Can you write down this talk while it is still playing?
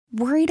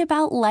Worried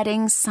about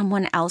letting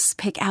someone else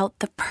pick out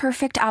the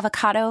perfect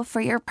avocado for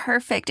your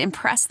perfect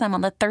impress them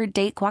on the third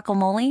date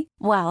guacamole?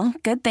 Well,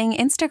 good thing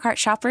Instacart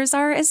shoppers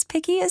are as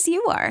picky as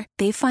you are.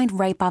 They find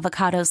ripe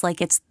avocados like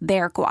it's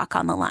their guac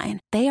on the line.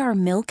 They are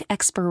milk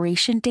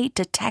expiration date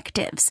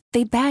detectives.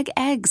 They bag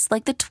eggs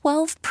like the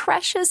 12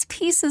 precious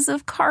pieces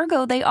of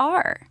cargo they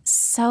are.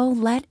 So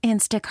let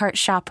Instacart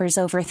shoppers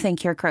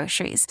overthink your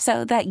groceries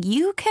so that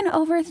you can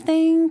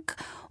overthink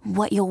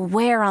what you'll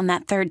wear on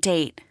that third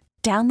date.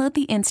 Download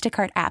the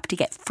Instacart app to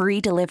get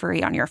free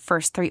delivery on your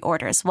first 3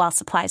 orders while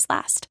supplies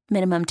last.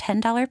 Minimum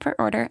 $10 per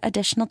order.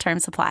 Additional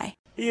terms apply.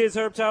 He is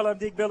Herb Tyler. I'm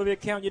Dick Bellamy.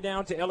 Count you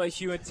down to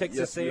LSU and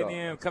Texas Yes,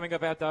 A&M. Coming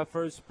up after our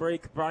first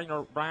break,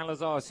 Brian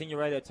Lazar, senior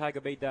writer at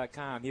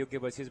TigerBait.com. He'll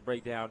give us his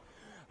breakdown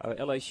of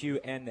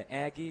LSU and the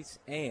Aggies.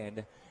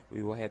 And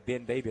we will have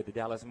Ben Baby at the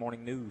Dallas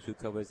Morning News, who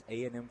covers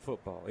A&M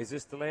football. Is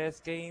this the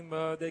last game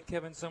that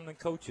Kevin Sumlin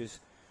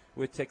coaches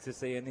with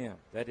Texas A&M?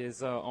 That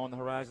is on the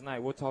horizon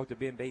tonight. We'll talk to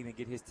Ben Baby and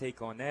get his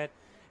take on that.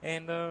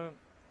 And,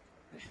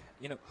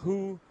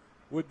 who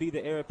would be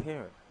the heir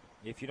apparent?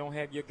 If you don't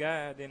have your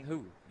guy, then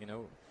who?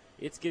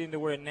 It's getting to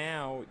where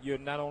now you're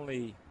not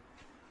only,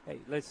 hey,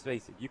 let's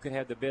face it, you can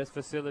have the best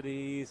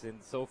facilities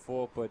and so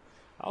forth, but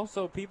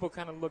also people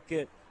kind of look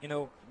at,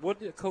 what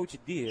the coach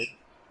did,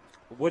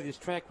 what his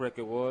track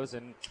record was,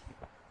 and,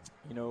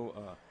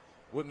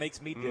 what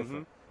makes me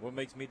different. Mm-hmm. What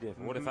makes me different?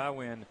 Mm-hmm. What if I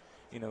win,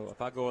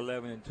 if I go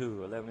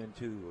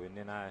 11-2, and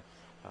then I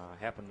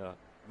happen to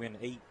win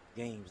 8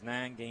 games,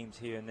 9 games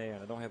here and there,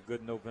 and I don't have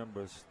good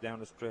Novembers down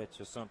the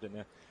stretch or something.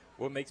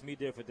 What makes me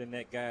different than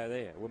that guy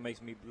there? What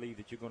makes me believe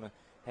that you're going to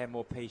have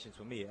more patience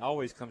with me? It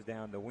always comes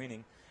down to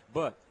winning,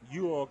 but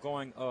you are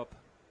going up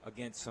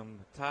against some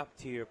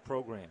top-tier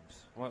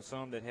programs,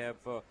 some that have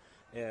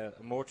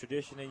more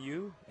tradition than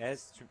you,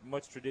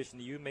 much tradition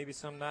than you, maybe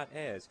some not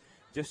as.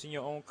 Just in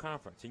your own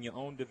conference, in your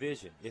own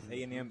division, if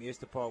A&M is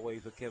to part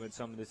ways with Kevin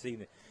Sumlin this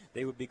evening,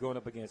 they would be going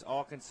up against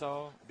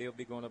Arkansas. They'll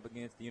be going up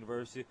against the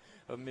University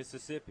of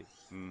Mississippi.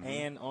 Mm-hmm.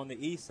 And on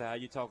the east side,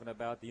 you're talking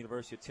about the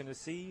University of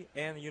Tennessee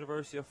and the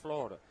University of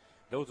Florida.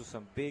 Those are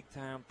some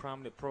big-time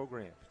prominent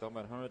programs. We're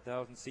talking about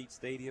 100,000-seat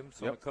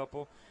stadiums on a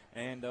couple.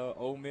 And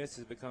Ole Miss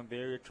has become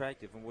very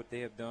attractive in what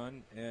they have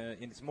done. And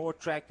it's more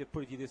attractive,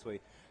 put it this way,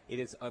 it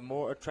is a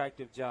more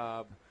attractive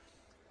job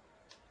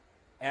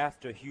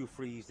after Hugh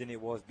Freeze than it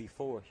was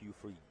before Hugh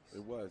Freeze.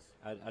 It was.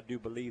 I do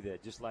believe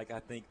that. Just like I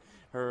think,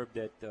 Herb,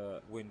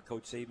 that when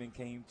Coach Saban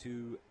came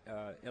to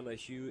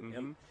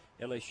LSU,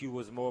 LSU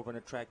was more of an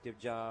attractive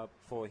job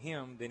for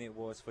him than it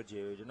was for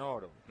Jerry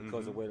Gennaro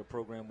because of where the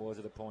program was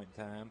at a point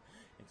in time.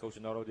 And Coach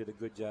Gennaro did a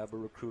good job of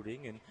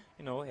recruiting and,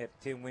 had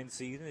a 10-win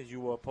season, as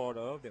you were a part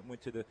of, that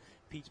went to the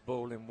Peach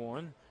Bowl and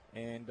won.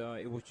 And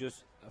it was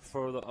just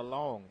further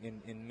along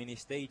in many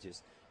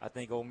stages. I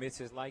think Ole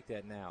Miss is like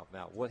that now.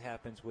 Now, what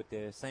happens with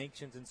their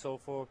sanctions and so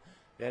forth,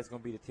 that's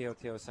going to be the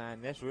telltale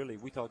sign. That's really,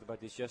 we talked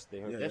about this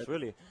yesterday, that's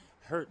really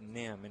hurting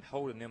them and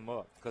holding them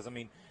up. Because,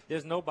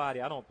 there's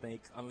nobody, I don't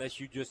think, unless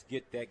you just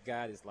get that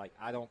guy that's like,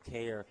 I don't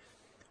care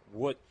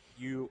what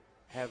you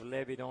have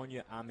levied on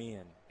you, I'm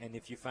in. And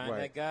if you find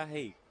that guy,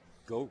 hey,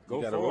 go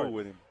for it. Roll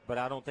with him. But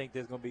I don't think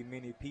there's going to be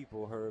many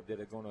people, Herb, that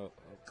are going to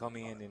come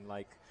in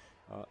and,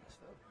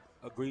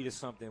 agree to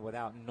something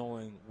without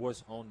knowing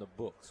what's on the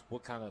books.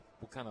 What kind of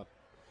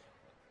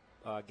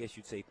I guess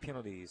you'd say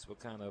penalties, what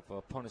kind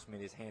of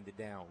punishment is handed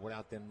down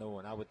without them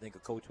knowing. I would think a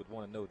coach would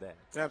want to know that.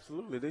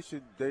 Absolutely.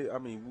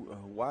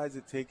 Why is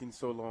it taking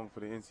so long for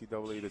the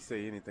NCAA to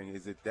say anything?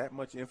 Is it that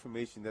much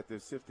information that they're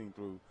sifting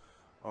through?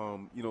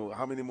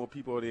 How many more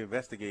people are they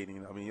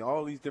investigating?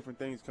 All these different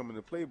things come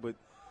into play, but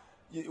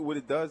what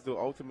it does, though,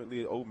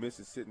 ultimately, Ole Miss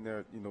is sitting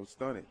there,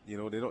 stunned.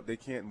 They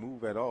can't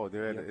move at all.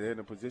 They're in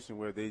a position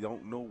where they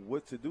don't know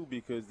what to do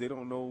because they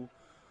don't know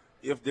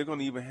if they're going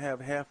to even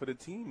have half of the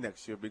team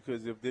next year.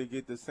 Because if they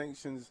get the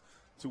sanctions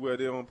to where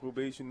they're on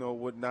probation or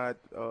whatnot,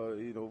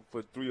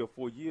 for 3 or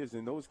 4 years,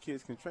 then those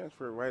kids can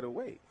transfer right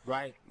away.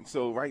 Right.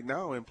 So right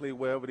now and play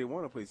wherever they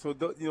want to play. So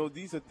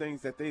these are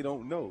things that they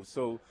don't know.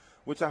 So.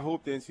 Which I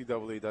hope the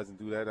NCAA doesn't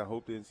do that. I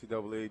hope the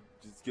NCAA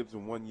just gives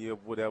them 1 year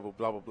of whatever,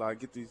 blah, blah, blah.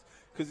 Get these,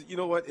 because you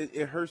know what?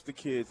 It hurts the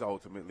kids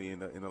ultimately in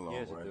the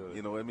long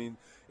run.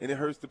 And it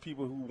hurts the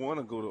people who want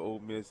to go to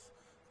Ole Miss,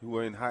 who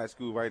are in high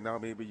school right now,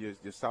 maybe your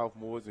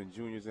sophomores and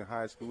juniors in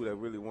high school that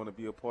really want to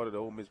be a part of the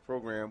Ole Miss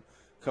program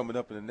coming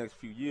up in the next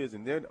few years,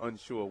 and they're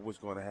unsure of what's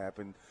going to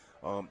happen.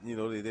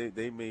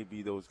 They may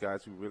be those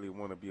guys who really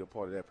want to be a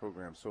part of that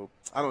program. So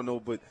I don't know,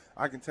 but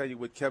I can tell you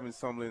with Kevin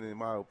Sumlin, in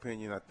my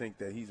opinion, I think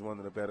that he's one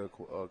of the better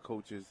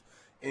coaches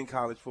in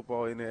college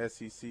football in the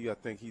SEC. I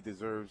think he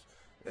deserves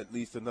at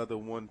least another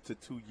 1 to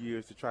 2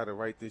 years to try to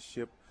right this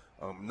ship.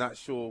 Not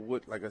sure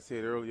what, like I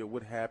said earlier,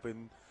 what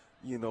happened,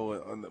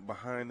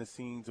 behind the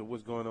scenes of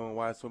what's going on,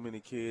 why so many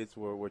kids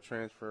were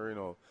transferring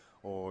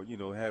or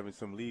having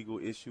some legal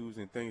issues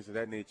and things of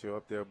that nature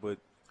up there. But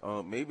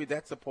maybe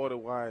that's a part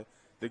of why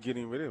they're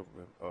getting rid of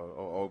him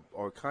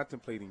or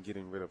contemplating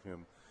getting rid of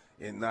him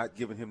and not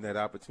giving him that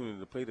opportunity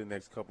to play the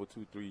next couple,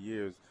 2-3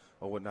 years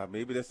or whatnot.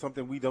 Maybe there's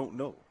something we don't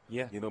know.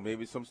 Yeah. You know,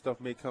 maybe some stuff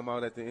may come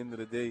out at the end of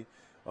the day,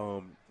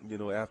 you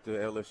know, after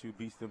LSU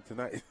beats them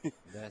tonight.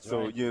 That's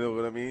so, right. you know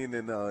what I mean?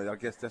 And I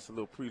guess that's a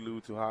little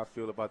prelude to how I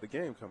feel about the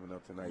game coming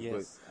up tonight.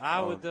 Yes.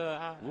 But,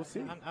 we'll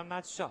see. I'm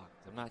not shocked.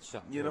 I'm not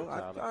shocked. You know,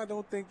 I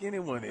don't think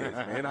anyone is,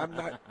 man. I'm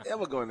not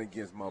ever going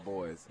against my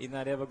boys. He's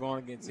not ever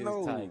going against his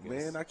Tigers. No,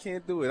 man, I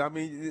can't do it. I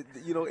mean,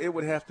 you know, it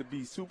would have to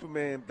be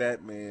Superman,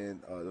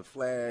 Batman, the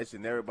Flash,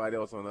 and everybody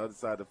else on the other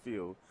side of the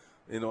field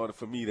in order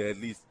for me to at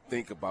least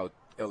think about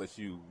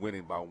LSU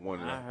winning by 1.5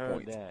 points. I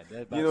heard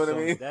that. You know what I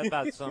mean? That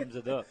about sums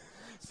it up.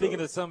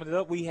 Speaking of summing it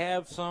up, we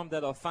have some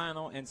that are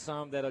final and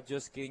some that are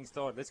just getting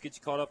started. Let's get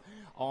you caught up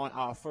on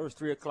our first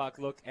 3 o'clock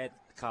look at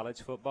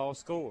college football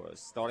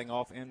scores. Starting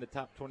off in the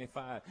top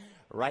 25.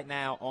 Right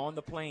now on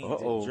the Plains at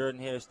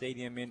Jordan-Hare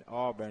Stadium in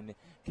Auburn.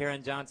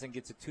 Karen Johnson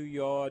gets a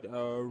 2-yard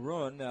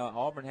run.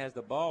 Auburn has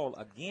the ball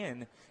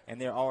again,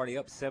 and they're already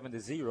up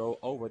 7-0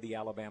 over the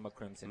Alabama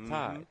Crimson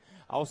Tide.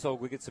 Also,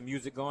 we get some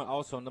music going.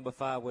 Also, number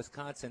 5,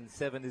 Wisconsin,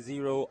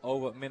 7-0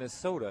 over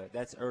Minnesota.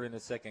 That's early in the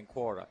second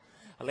quarter.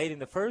 Late in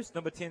the first,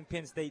 number 10,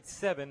 Penn State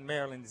 7,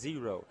 Maryland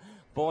 0.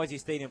 Boise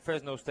State and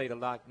Fresno State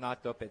are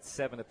knocked up at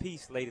 7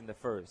 apiece late in the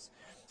first.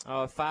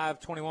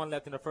 5:21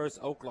 left in the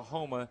first.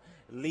 Oklahoma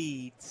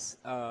leads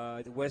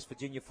West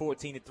Virginia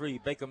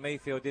 14-3. Baker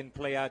Mayfield didn't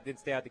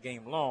stay out the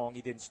game long.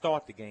 He didn't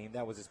start the game.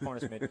 That was his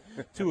punishment.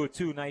 2 of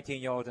 2,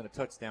 19 yards and a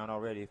touchdown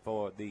already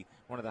for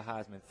one of the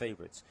Heisman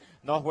favorites.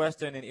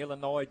 Northwestern and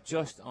Illinois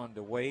just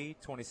underway.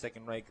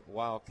 22nd ranked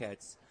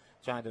Wildcats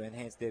trying to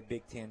enhance their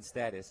Big Ten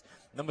status.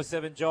 Number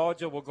 7,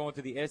 Georgia will go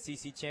into the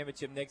SEC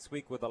Championship next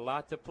week with a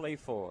lot to play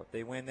for. If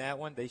they win that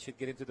one, they should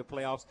get into the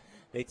playoffs.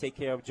 They take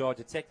care of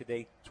Georgia Tech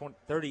today,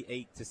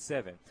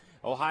 38-7.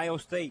 Ohio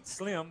State,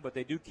 slim, but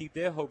they do keep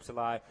their hopes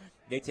alive.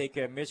 They take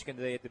care of Michigan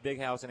today at the Big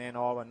House in Ann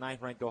Arbor.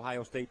 9th-ranked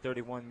Ohio State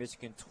 31,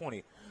 Michigan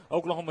 20.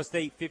 Oklahoma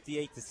State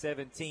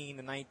 58-17.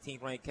 The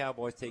 19th-ranked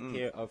Cowboys take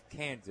care of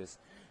Kansas.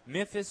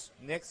 Memphis,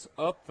 next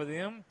up for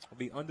them, will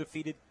be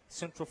undefeated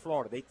Central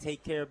Florida. They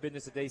take care of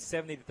business today,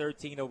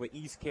 70-13 over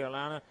East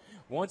Carolina.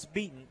 Once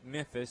beaten,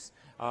 Memphis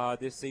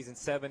this season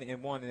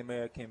 7-1 in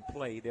American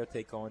play. They'll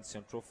take on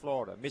Central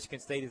Florida. Michigan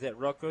State is at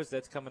Rutgers.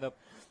 That's coming up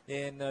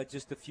in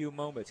just a few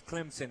moments.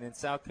 Clemson in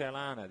South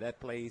Carolina. That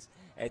plays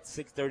at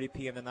 6:30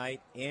 p.m.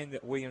 tonight in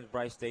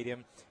Williams-Brice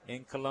Stadium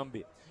in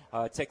Columbia.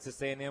 Texas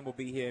A&M will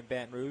be here in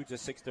Baton Rouge, a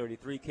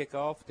 6:33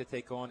 kickoff to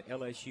take on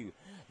LSU.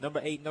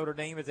 Number 8, Notre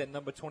Dame is at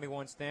number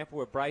 21, Stanford,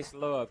 where Bryce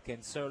Love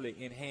can certainly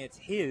enhance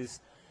his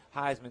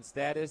Heisman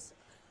status.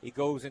 He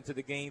goes into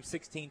the game,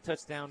 16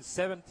 touchdowns,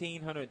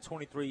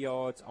 1,723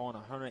 yards on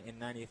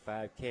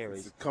 195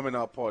 carries. It's a coming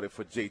out party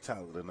for Jay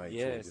Tyler tonight.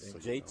 Yes,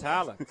 and Jay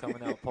Tyler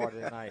coming out party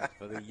tonight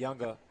for the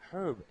younger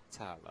Herb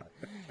Tyler.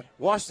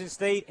 Washington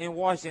State and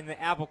Washington,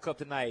 the Apple Cup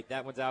tonight.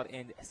 That one's out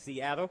in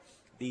Seattle.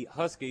 The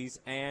Huskies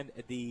and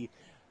the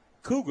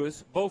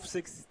Cougars, both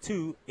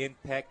 6-2 in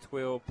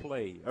Pac-12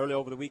 play. Early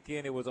over the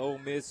weekend, it was Ole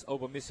Miss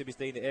over Mississippi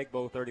State in the Egg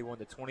Bowl,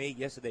 31-28.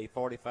 Yesterday,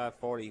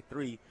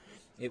 45-43.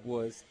 It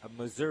was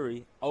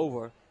Missouri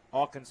over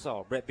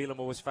Arkansas. Brett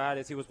Bielema was fired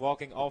as he was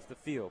walking off the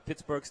field.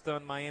 Pittsburgh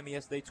stunned Miami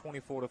yesterday,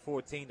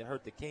 24-14, to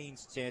hurt the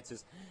Canes'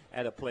 chances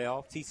at a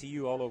playoff.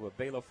 TCU all over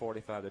Baylor,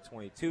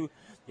 45-22.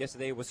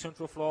 Yesterday was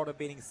Central Florida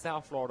beating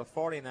South Florida,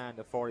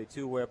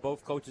 49-42, where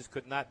both coaches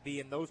could not be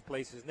in those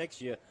places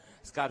next year.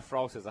 Scott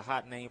Frost is a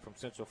hot name from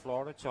Central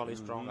Florida. Charlie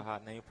Strong, a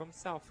hot name from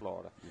South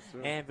Florida. Yes,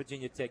 and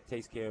Virginia Tech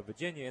takes care of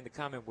Virginia in the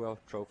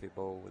Commonwealth Trophy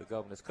Bowl with the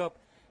Governor's Cup,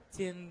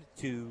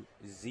 10-0.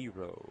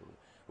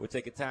 We'll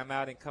take a time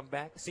out and come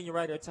back. Senior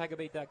writer at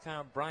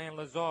TigerBait.com, Brian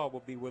Lazar,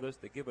 will be with us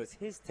to give us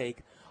his take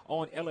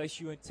on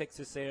LSU and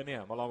Texas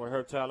A&M. Along with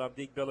Herb Tyler, I'm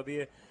Deke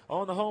Bellavia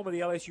on the home of the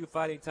LSU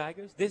Fighting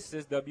Tigers. This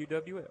is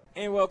WWL.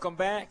 And welcome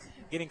back.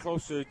 Getting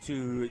closer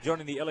to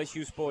joining the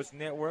LSU Sports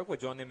Network. We'll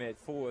join them at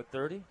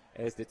 4:30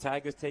 as the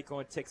Tigers take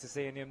on Texas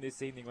A&M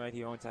this evening right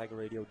here on Tiger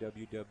Radio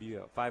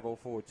WWL.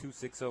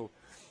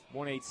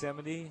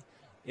 504-260-1870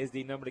 is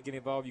the number to get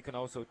involved. You can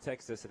also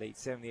text us at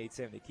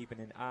 870-870, keeping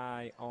an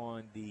eye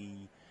on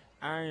the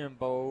Iron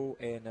Bowl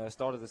and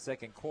start of the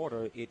second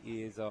quarter. It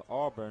is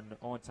Auburn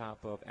on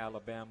top of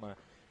Alabama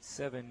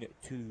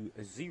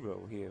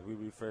 7-0 here. We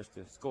refresh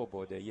the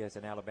scoreboard there. Yes,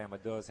 and Alabama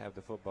does have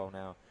the football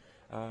now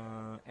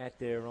at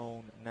their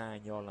own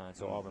 9-yard line.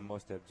 So Auburn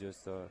must have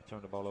just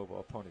turned the ball over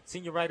opponent.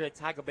 Senior writer at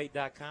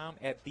TigerBait.com,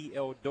 at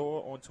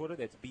BLDore on Twitter.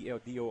 That's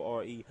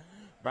BLDORE.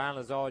 Brian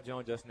Lazar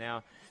joins us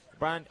now.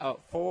 Brian,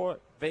 4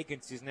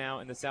 vacancies now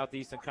in the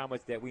Southeastern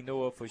Conference that we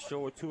know of for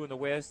sure. 2 in the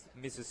West,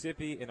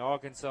 Mississippi and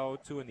Arkansas.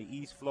 2 in the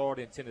East,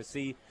 Florida and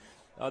Tennessee.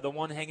 The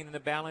one hanging in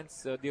the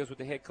balance deals with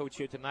the head coach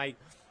here tonight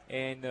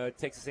and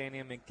Texas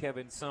A&M and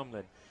Kevin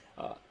Sumlin.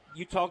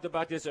 You talked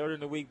about this earlier in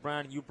the week,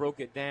 Brian. You broke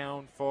it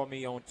down for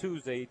me on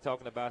Tuesday,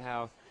 talking about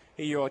how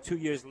here you are 2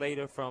 years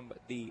later from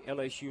the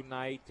LSU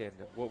night and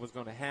what was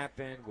going to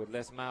happen. Would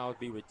Les Miles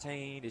be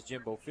retained? Is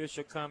Jimbo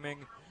Fisher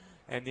coming?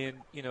 And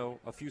then, you know,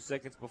 a few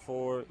seconds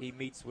before he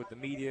meets with the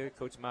media,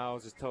 Coach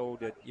Miles is told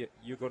that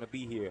you're going to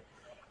be here.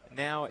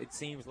 Now it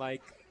seems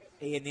like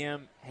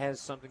A&M has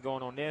something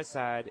going on their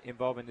side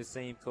involving the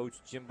same coach,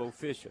 Jimbo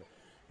Fisher.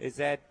 Is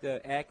that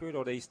accurate,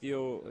 or is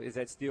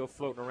that still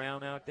floating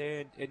around out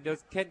there? And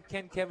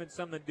can Kevin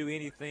Sumlin do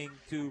anything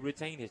to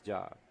retain his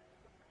job?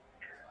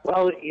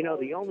 Well,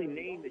 the only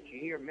name that you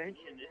hear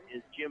mentioned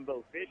is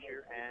Jimbo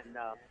Fisher, and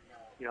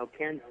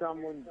can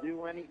someone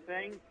do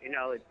anything?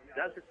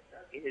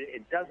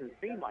 It doesn't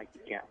seem like he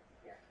can.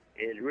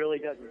 It really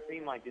doesn't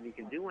seem like that he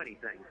can do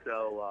anything.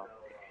 So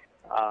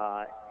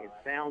it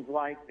sounds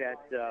like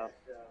that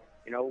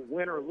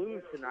win or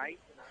lose tonight,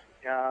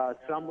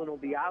 someone will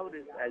be out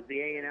as the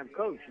A&M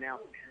coach. Now,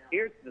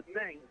 here's the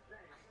thing.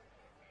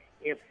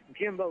 If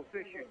Jimbo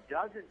Fisher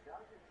doesn't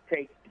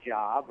take the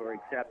job or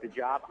accept the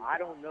job, I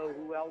don't know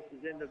who else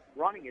is in the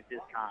running at this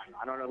time.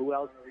 I don't know who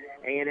else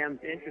A&M's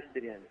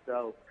interested in.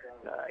 So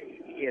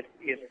if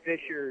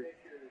Fisher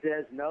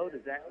says no,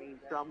 does that mean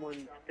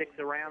someone sticks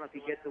around if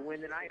he gets a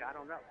win tonight? I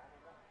don't know.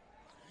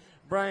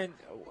 Brian,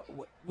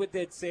 with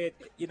that said,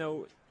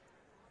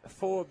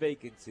 4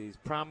 vacancies,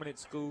 prominent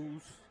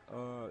schools,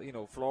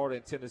 Florida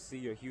and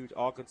Tennessee are huge,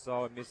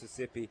 Arkansas and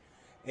Mississippi,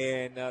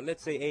 and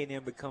let's say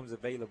A&M becomes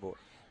available.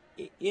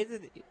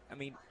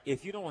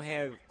 If you don't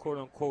have,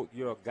 quote-unquote,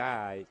 your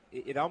guy,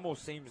 it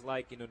almost seems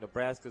like,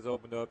 Nebraska's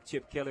opened up.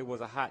 Chip Kelly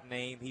was a hot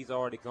name. He's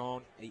already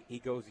gone. He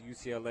goes to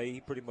UCLA. He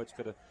pretty much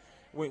could have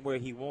went where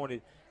he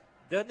wanted.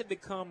 Doesn't it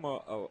become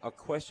a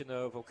question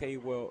of, okay,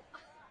 well,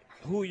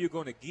 who are you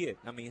going to get?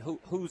 I mean,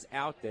 who's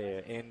out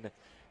there? And,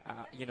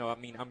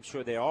 I'm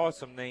sure there are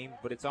some names,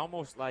 but it's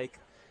almost like,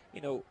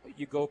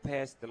 you go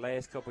past the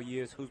last couple of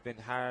years, who's been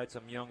hired,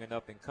 some young and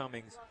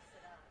up-and-comings.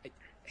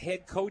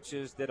 Head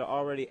coaches that are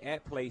already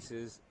at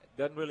places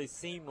doesn't really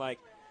seem like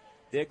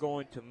they're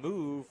going to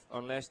move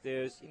unless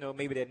there's,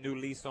 maybe that new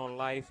lease on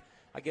life.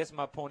 I guess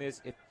my point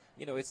is,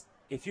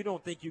 if you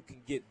don't think you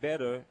can get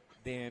better,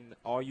 then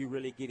are you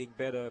really getting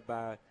better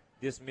by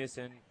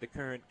dismissing the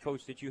current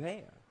coach that you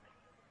have?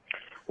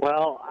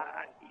 Well,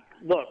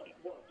 look,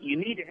 you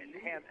need to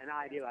have an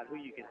idea about who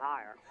you can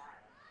hire,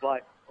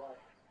 but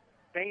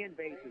fan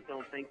bases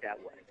don't think that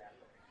way.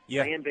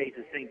 Yeah. Fan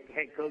bases think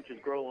head coaches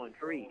grow on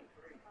trees,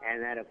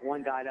 and that if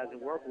one guy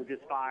doesn't work, we'll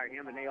just fire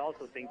him, and they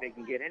also think they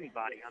can get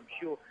anybody. I'm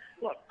sure.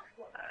 Look,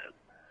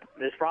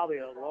 there's probably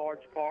a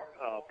large part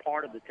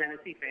of the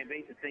Tennessee fan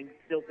base that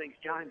still thinks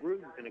John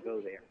Gruden's going to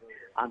go there.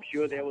 I'm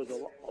sure there was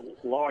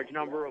a large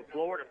number of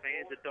Florida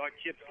fans that thought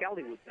Chip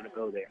Kelly was going to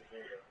go there.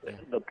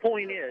 The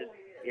point is,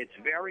 it's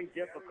very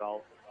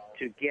difficult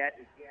to get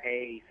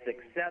a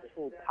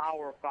successful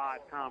Power 5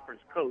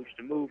 conference coach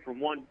to move from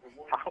one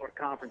Power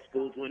Conference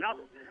school to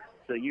another.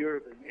 So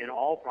you're, in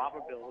all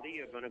probability,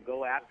 you're going to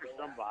go after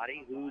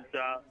somebody who's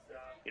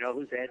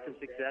had some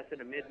success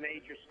in a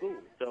mid-major school.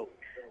 So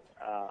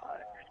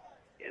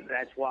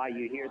that's why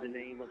you hear the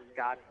name of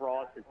Scott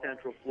Frost at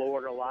Central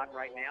Florida a lot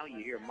right now.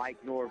 You hear Mike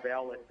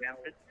Norvell at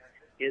Memphis,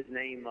 his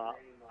name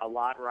a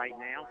lot right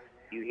now.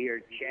 You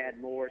hear Chad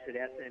Morris at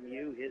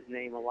SMU, his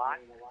name a lot,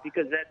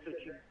 because that's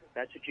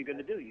what you're going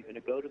to do. You're going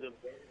to go to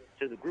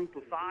the group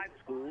of 5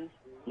 schools,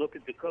 look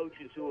at the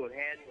coaches who have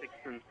had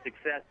some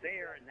success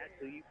there, and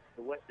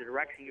that's the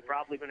direction you're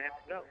probably going to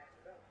have to go.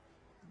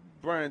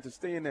 Brian, to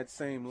stay in that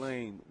same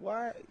lane,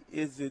 why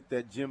is it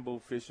that Jimbo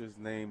Fisher's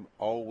name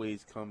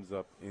always comes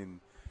up in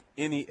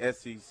any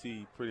SEC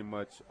pretty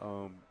much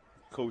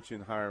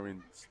coaching,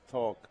 hiring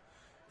talk?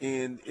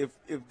 And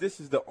if this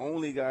is the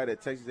only guy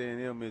that Texas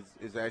A&M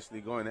is actually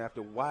going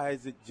after, why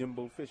is it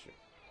Jimbo Fisher?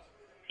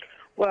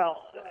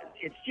 Well,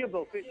 it's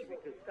Jimbo Fisher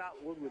because Scott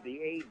Woodward, the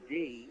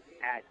AD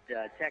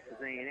at Texas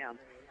A&M,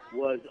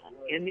 was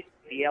in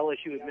the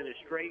LSU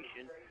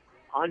administration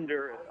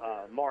under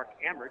Mark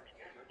Emmert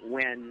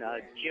when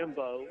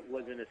Jimbo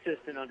was an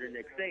assistant under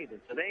Nick Saban.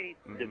 So they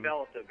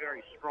developed a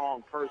very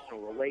strong personal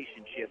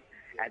relationship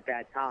at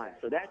that time.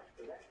 So that's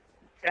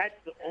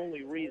the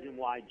only reason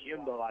why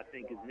Jimbo, I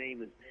think, his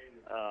name is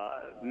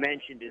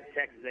mentioned in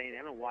Texas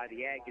A&M, and why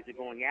the Aggies are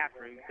going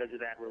after him, because of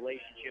that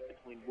relationship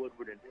between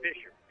Woodward and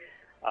Fisher.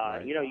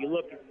 Right. You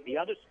look at the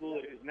other school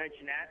that was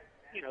mentioned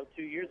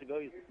 2 years ago,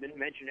 he's been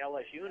mentioned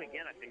LSU, and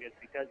again, I think it's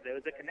because there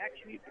was a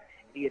connection.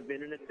 He had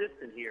been an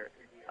assistant here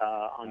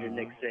under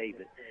Nick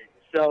Saban.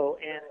 So,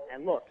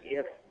 and look,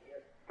 if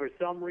for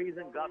some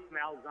reason Gus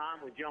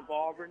Malzahn would jump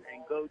Auburn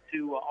and go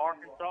to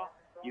Arkansas,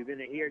 you're going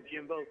to hear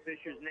Jimbo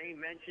Fisher's name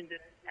mentioned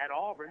at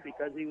Auburn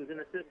because he was an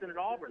assistant at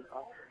Auburn,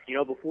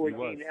 before he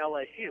came to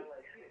LSU.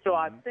 So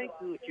I think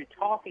what you're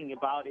talking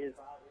about is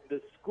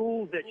the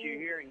schools that you're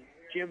hearing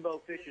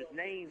Jimbo Fisher's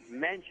name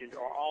mentioned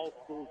are all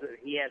schools that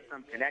he has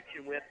some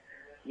connection with,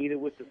 either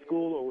with the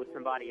school or with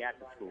somebody at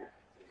the school.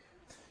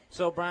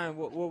 So, Brian,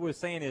 what we're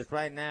saying is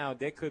right now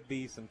there could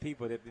be some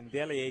people that have been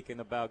bellyaching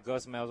about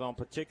Gus Malzahn,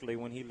 particularly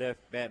when he left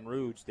Baton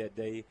Rouge that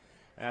day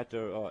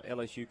after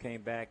LSU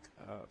came back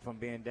from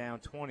being down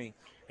 20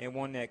 and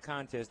won that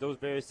contest. Those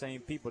very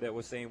same people that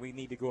were saying we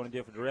need to go in a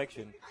different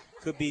direction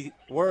could be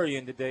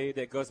worrying today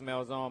that Gus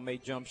Malzahn may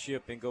jump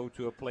ship and go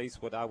to a place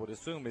what I would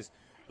assume is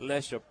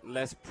less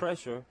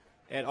pressure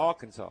at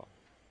Arkansas.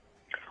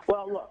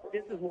 Well, look,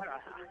 this is what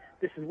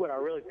I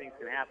really think is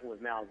going to happen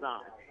with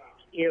Malzahn.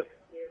 if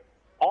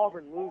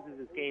Auburn loses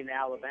this game to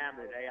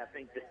Alabama today, I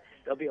think that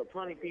there'll be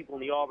plenty of people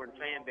in the Auburn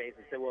fan base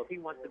that say, well, if he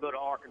wants to go to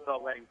Arkansas,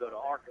 let him go to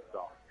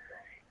Arkansas.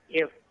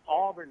 If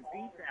Auburn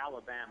beats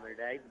Alabama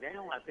today,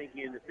 now I think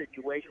you're in the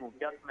situation where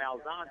Gus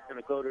Malzahn's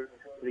going to go to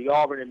the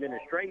Auburn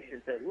administration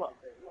and say, look,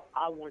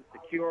 I want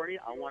security.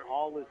 I want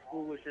all this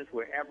foolishness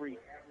where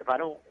if I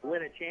don't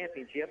win a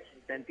championship,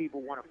 then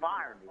people want to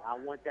fire me. I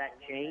want that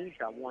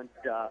changed. I want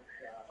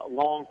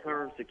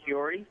long-term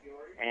security.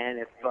 And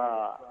if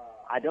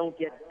I don't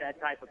get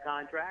that type of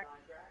contract,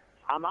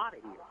 I'm out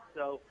of here.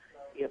 So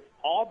if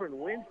Auburn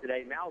wins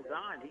today,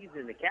 Malzahn, he's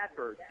in the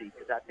catbird seat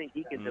because I think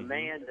he can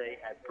demand a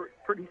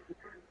pretty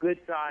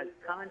good-sized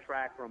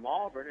contract from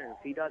Auburn, and if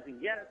he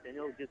doesn't get it, then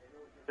he'll just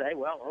say,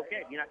 well, okay,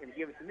 if you're not going to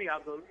give it to me,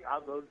 I'll go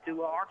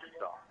to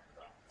Arkansas.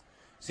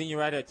 Senior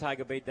writer at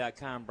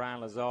TigerBait.com,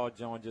 Brian Lazar,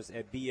 joined us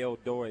at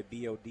BLDore, at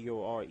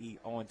BLDORE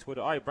on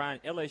Twitter. All right, Brian,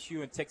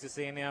 LSU and Texas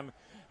A&M,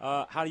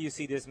 how do you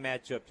see this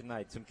matchup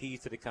tonight? Some keys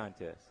to the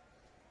contest.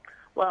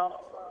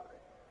 Well,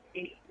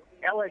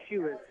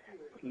 LSU has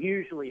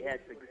usually had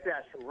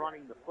success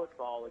running the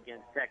football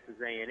against Texas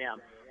A&M,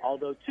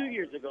 although 2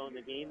 years ago in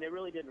the game, they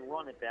really didn't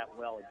run it that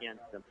well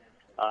against them.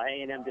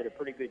 A&M did a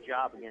pretty good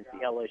job against the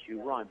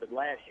LSU run, but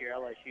last year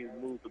LSU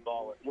moved the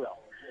ball at will.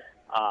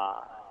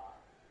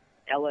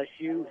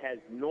 LSU has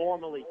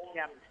normally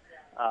kept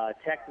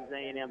Texas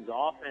A&M's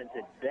offense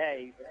at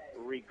bay,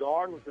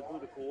 regardless of who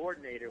the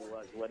coordinator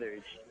was, whether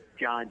it's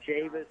John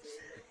Chavis,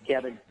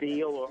 Kevin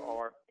Steele,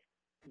 or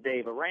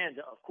Dave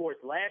Aranda. Of course,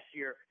 last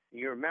year,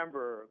 you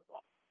remember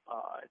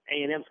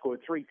A&M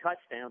scored 3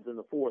 touchdowns in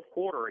the fourth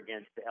quarter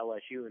against the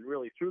LSU and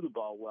really threw the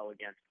ball well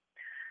against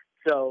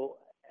them. So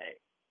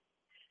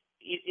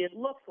it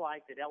looks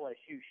like that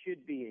LSU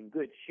should be in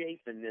good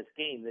shape in this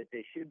game, that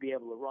they should be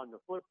able to run the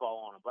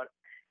football on it. But,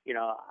 you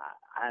know,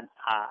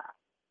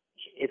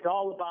 it's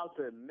all about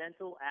the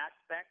mental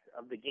aspect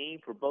of the game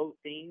for both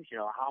teams. You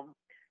know, how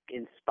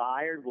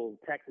inspired will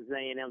Texas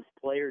A&M's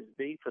players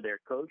be for their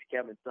coach,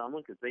 Kevin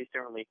Sumlin, because they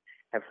certainly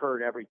have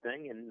heard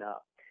everything. And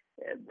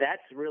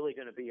that's really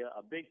going to be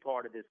a big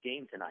part of this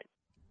game tonight.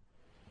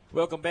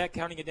 Welcome back.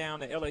 Counting it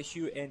down to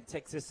LSU and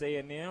Texas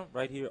A&M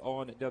right here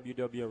on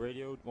WWL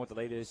Radio. Want the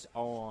latest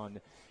on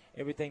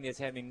everything that's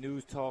happening,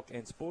 news, talk,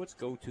 and sports?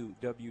 Go to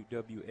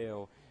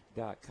WWL.com.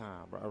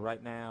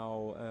 Right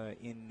now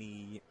in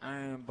the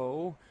Iron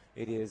Bowl,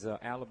 it is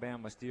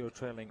Alabama still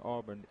trailing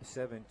Auburn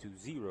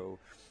 7-0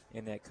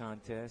 in that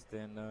contest.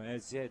 And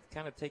as it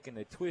kind of taken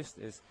a twist,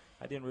 as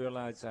I didn't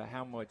realize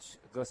how much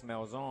Gus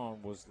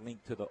Malzahn was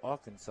linked to the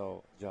Arkansas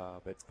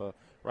job. But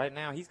right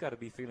now, he's got to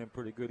be feeling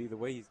pretty good either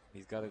way.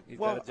 He's got a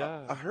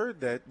job. I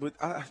heard that, but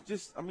I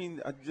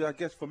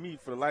guess for me,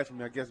 for the life of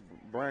me, I guess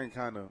Brian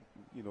kind of,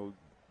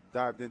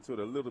 dived into it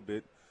a little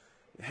bit.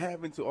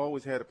 Having to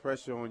always have the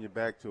pressure on your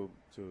back to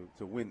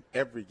win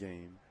every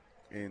game,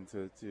 and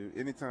to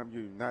anytime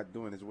you're not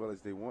doing as well as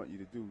they want you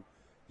to do,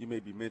 you may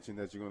be mentioned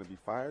that you're going to be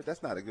fired.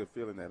 That's not a good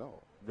feeling at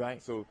all.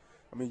 Right. So,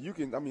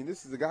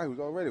 this is a guy who's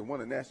already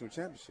won a national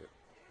championship.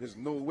 There's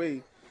no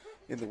way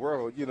in the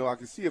world, I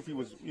can see if he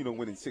was,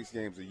 winning 6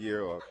 games a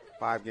year or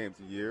 5 games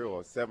a year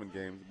or 7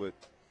 games, but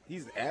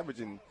he's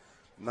averaging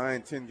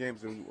 9-10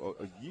 games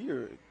a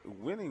year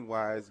winning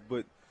wise,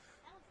 but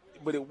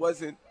it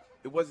wasn't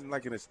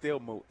like in a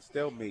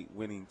stalemate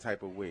winning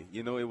type of way.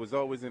 It was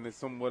always in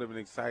somewhat of an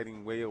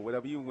exciting way or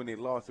whatever. Even when they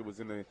lost, it was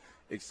in an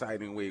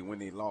exciting way when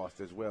they lost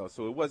as well.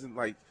 So it wasn't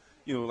like,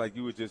 like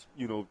you were just,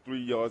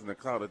 3 yards in a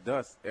cloud of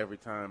dust every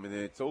time and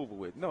then it's over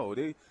with. No,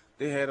 they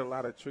had a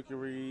lot of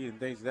trickery and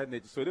things of that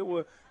nature. So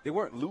they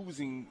weren't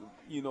losing,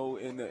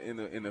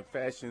 in a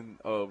fashion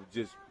of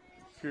just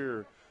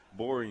pure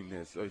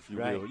boringness, if you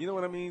will. You know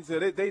what I mean? So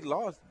they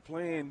lost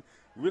playing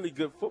really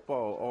good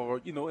football, or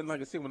and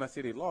like I said, when I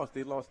say they lost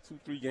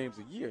 2-3 games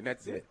a year, and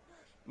that's it.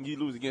 You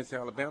lose against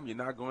Alabama, you're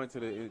not going to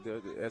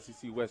the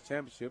SEC West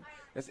Championship.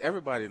 That's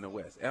everybody in the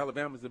West.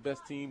 Alabama's the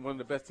best team, one of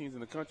the best teams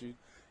in the country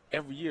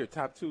every year,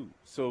 top 2.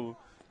 So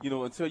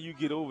until you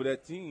get over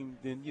that team,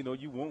 then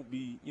you won't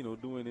be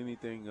doing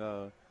anything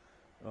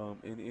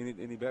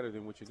any better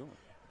than what you're doing.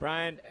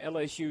 Brian,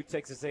 LSU,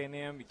 Texas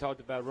A&M, you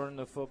talked about running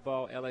the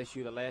football.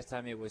 LSU, the last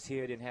time it was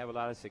here, didn't have a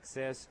lot of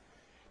success.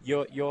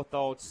 Your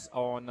thoughts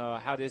on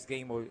how this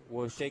game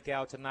will shake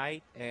out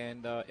tonight,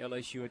 and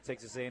LSU and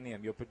Texas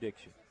A&M, your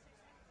prediction?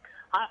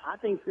 I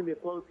think it's going to be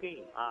a close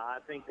game. I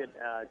think that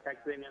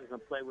Texas A&M is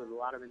going to play with a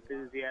lot of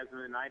enthusiasm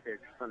tonight. They're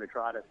just going to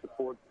try to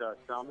support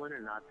Sumlin,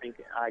 and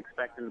I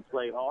expect them to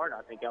play hard.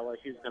 I think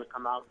LSU is going to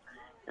come out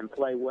and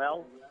play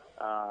well.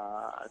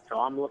 So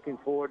I'm looking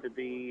forward to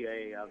be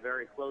a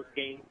very close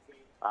game.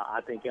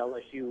 I think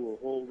LSU will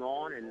hold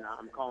on, and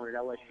I'm calling it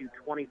LSU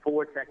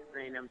 24, Texas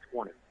A&M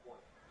 20.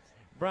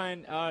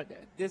 Brian,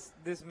 this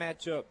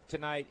matchup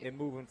tonight and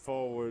moving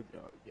forward,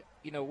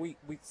 we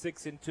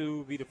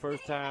 6-2, be the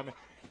first time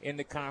in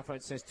the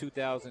conference since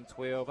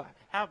 2012.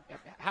 How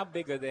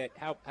big a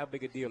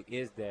deal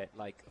is that,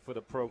 like, for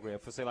the program,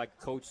 for say like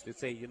coach to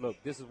say, look,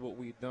 this is what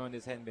we've done,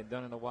 this hadn't been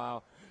done in a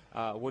while,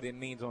 what it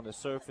means on the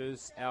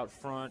surface, out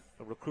front,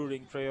 a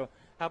recruiting trail.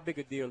 How big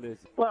a deal is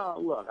it?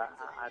 Well, look,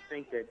 I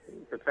think that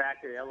the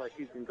fact that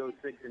LSU can go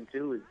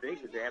 6-2 is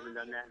big because they haven't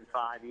done that in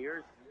 5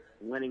 years.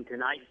 Winning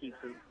tonight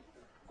keeps them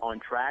on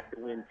track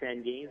to win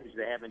 10 games, which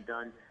they haven't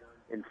done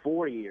in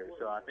 4 years.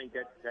 So I think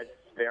that's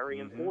very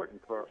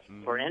important for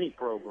any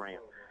program.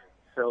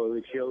 So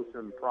it shows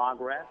some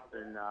progress,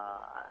 and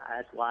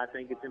that's why I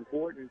think it's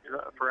important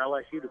for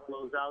LSU to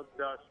close out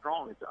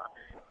strong.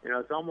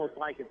 It's almost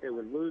like if they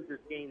would lose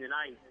this game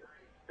tonight,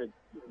 the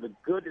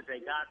good that they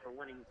got for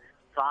winning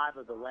 5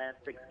 of the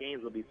last 6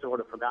 games will be sort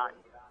of forgotten.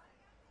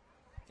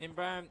 And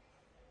Brian,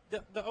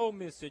 the Ole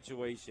Miss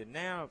situation,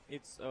 now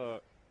it's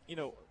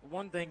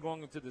one thing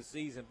going into the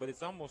season, but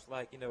it's almost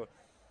like,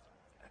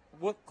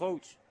 what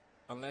coach,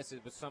 unless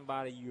it was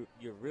somebody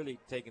you're really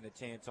taking a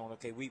chance on,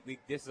 okay, we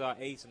this is our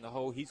ace in the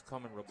hole, he's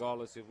coming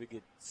regardless if we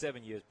get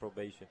 7 years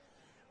probation.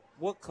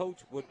 What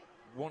coach would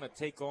want to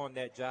take on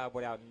that job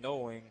without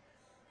knowing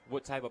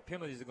what type of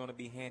penalties are going to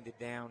be handed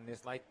down?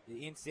 It's like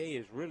the NCAA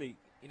is really,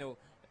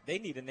 they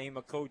need to name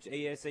a coach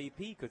ASAP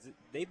because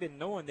they've been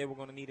knowing they were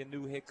going to need a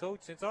new head coach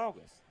since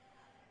August.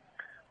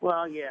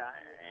 Well, yeah,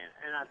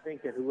 and I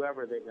think that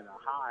whoever they're going to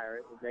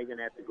hire, they're going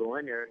to have to go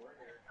in there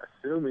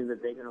assuming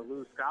that they're going to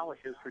lose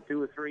scholarships for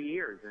 2 or 3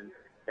 years. And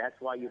that's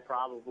why you're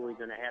probably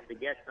going to have to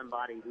get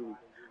somebody who's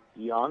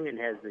young and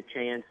has the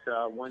chance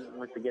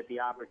once to get the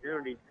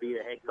opportunity to be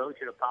the head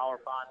coach at a Power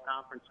 5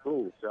 conference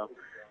school. So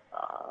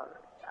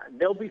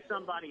there'll be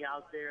somebody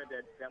out there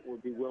that will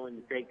be willing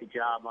to take the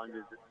job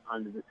under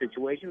the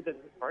situation because,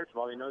 first of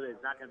all, they know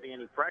there's not going to be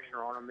any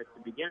pressure on them to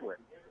begin with.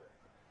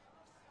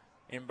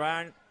 And,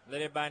 Brian,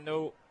 let everybody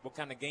know what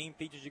kind of game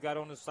features you got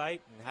on the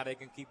site and how they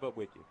can keep up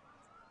with you.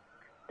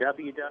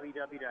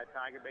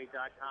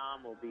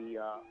 www.tigerbait.com will be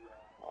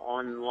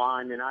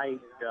online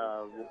tonight.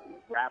 We'll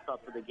wrap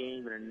up for the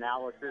game and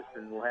analysis,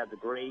 and we'll have the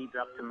grades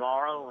up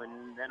tomorrow,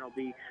 and then it'll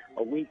be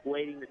a week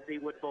waiting to see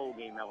what bowl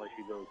game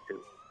LSU goes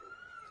to.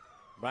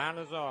 Brian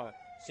Lazar,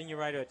 senior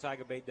writer at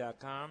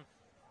tigerbait.com,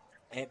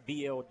 at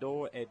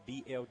BLDore, at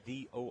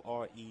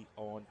BLDORE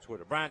on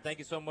Twitter. Brian, thank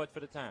you so much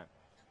for the time.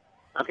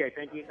 Okay,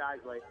 thank you guys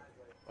later.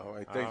 All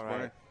right, thanks,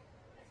 Brian.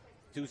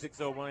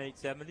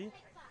 260-1870.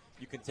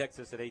 You can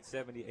text us at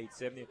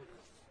 870-870.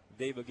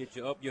 Dave will get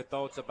you up your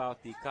thoughts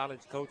about the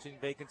college coaching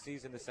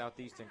vacancies in the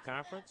Southeastern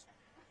Conference.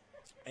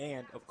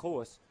 And, of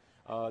course,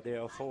 there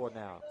are 4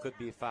 now. Could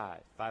be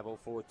 5.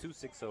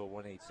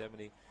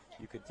 504-260-1870.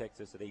 You can text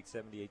us at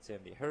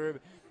 870-870. Herb,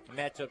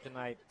 matchup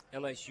tonight,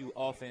 LSU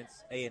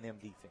offense, A&M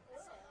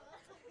defense.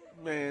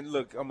 Man,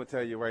 look, I'm going to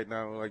tell you right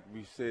now, like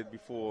we said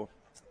before,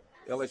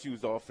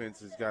 LSU's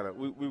offense has got to –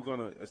 we're going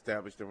to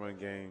establish the run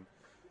game.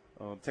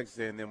 Texas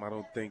A&M, I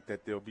don't think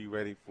that they'll be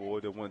ready for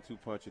the 1-2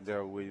 punch in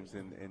Darrell Williams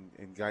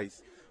and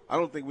Geis. I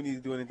don't think we need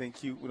to do anything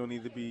cute. We don't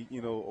need to be,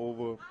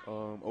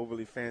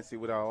 overly fancy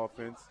with our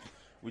offense.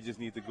 We just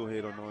need to go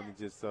ahead on and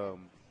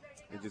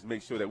just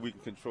make sure that we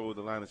can control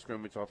the line of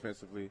scrimmage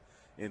offensively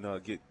and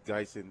get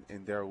Geis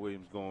and Darrell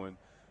Williams going.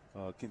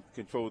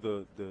 Control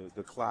the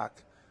clock,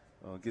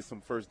 get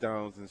some first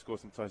downs and score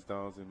some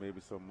touchdowns and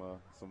maybe some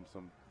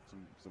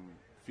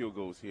field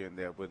goals here and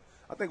there. But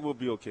I think we'll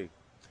be okay.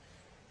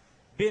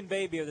 Ben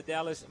Baby of the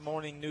Dallas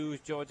Morning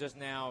News joins us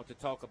now to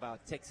talk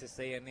about Texas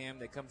A&M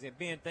that comes in.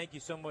 Ben, thank you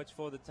so much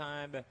for the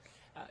time.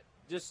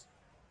 Just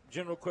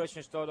general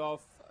question to start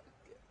off.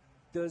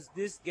 Does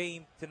this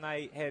game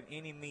tonight have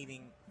any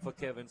meaning for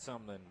Kevin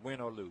Sumlin,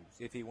 win or lose,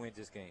 if he wins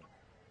this game?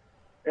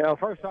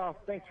 First off,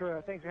 thanks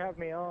for having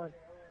me on.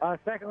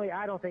 Secondly,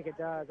 I don't think it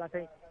does.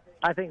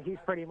 I think he's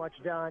pretty much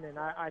done, and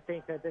I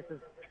think that this is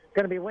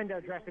going to be window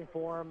dressing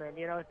for him. And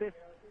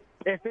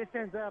if this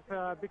ends up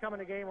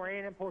becoming a game where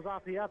A&M pulls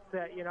off the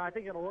upset, I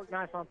think it'll look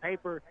nice on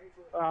paper.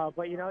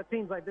 But it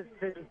seems like this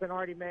decision's been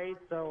already made,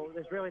 so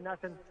there's really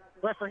nothing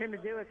left for him to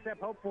do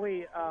except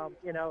hopefully,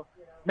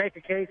 make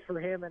a case for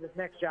him and his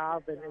next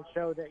job and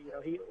show that,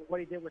 what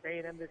he did with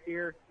A&M this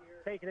year,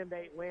 taking him to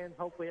 8 wins,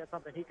 hopefully that's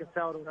something he can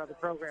sell to another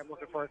program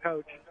looking for a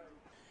coach.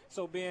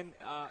 So, Ben,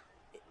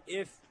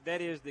 if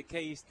that is the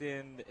case,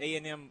 then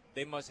A&M,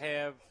 they must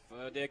have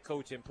their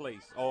coach in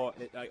place or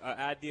an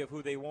idea of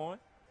who they want?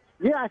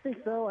 Yeah, I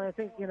think so. And I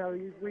think,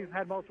 we've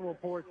had multiple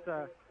reports,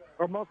 or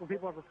multiple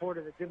people have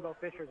reported that Jimbo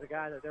Fisher is the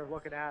guy that they're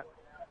looking at.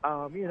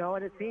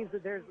 And it seems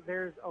that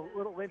there's a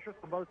little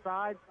interest from both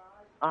sides.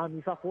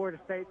 You saw Florida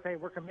State say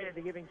we're committed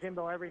to giving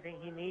Jimbo everything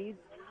he needs.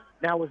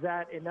 Now, was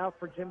that enough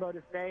for Jimbo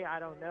to stay? I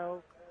don't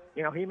know.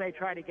 He may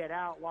try to get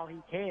out while he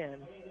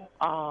can,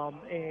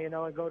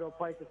 and go to a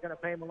place that's going to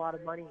pay him a lot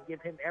of money and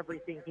give him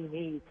everything he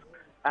needs.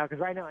 Because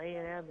right now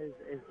A&M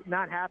is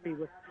not happy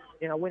with,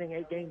 winning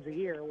 8 games a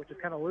year, which is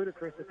kind of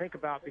ludicrous to think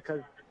about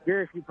because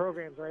very few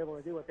programs are able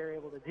to do what they're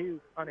able to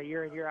do on a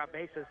year-in, year-out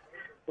basis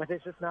but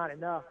it's just not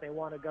enough. They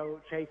want to go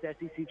chase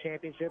SEC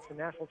championships and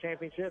national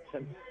championships,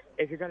 and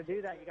if you're going to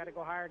do that, you got to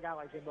go hire a guy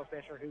like Jimbo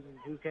Fisher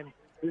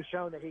who's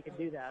shown that he can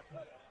do that.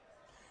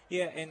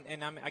 Yeah,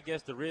 and I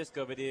guess the risk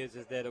of it is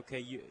that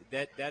okay,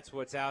 that's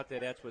what's out there,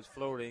 that's what's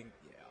floating.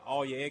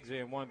 All your eggs are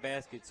in one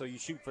basket, so you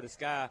shoot for the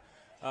sky.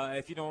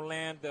 If you don't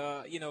land,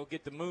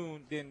 get the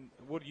moon, then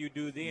what do you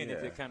do then? Yeah.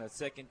 Is it kind of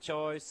second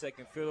choice,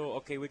 second fiddle?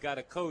 Okay, we got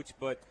a coach,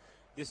 but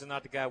this is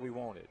not the guy we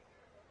wanted.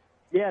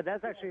 Yeah,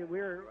 that's actually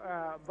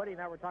Buddy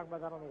and I were talking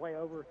about that on the way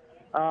over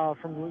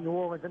from New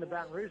Orleans into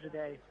Baton Rouge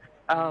today.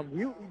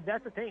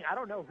 That's the thing. I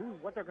don't know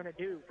what they're going to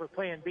do for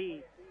Plan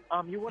B.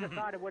 You would have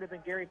thought it would have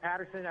been Gary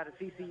Patterson out of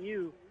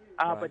TCU,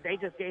 but they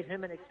just gave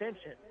him an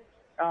extension.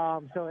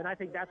 And I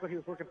think that's what he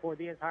was looking for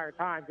the entire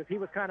time, because he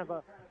was kind of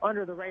a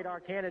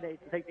under-the-radar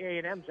candidate to take the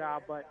A&M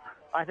job. But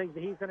I think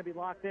that he's going to be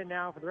locked in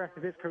now for the rest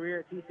of his career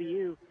at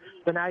TCU.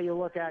 So now you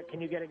look at,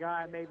 can you get a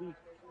guy maybe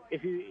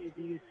if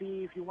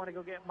you want to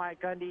go get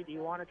Mike Gundy, do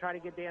you want to try to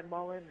get Dan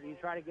Mullen? Do you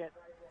try to get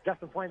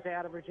Justin Fuente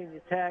out of Virginia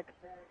Tech?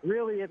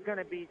 Really, it's going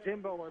to be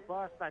Jimbo or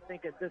bust, I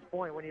think, at this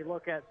point when you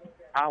look at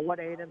what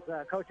A&M's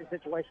coaching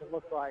situation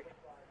looks like.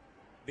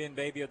 Ben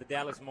Baby of the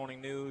Dallas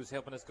Morning News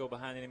helping us go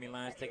behind enemy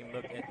lines, taking a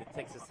look at the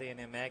Texas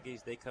A&M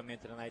Aggies. They come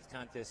into tonight's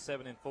contest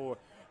 7-4,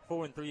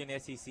 4-3 in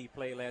SEC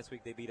play. Last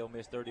week they beat Ole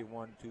Miss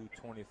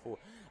 31-24.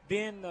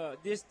 Ben,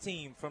 this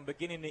team from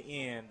beginning to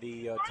end,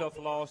 the tough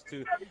loss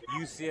to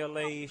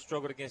UCLA,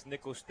 struggled against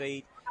Nicholls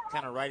State,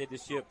 kind of righted the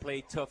ship,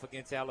 played tough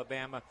against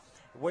Alabama.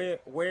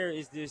 Where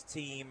is this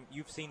team?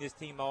 You've seen this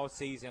team all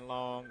season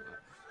long.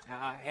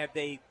 Have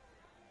they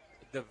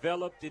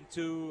developed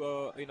into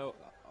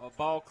a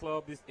ball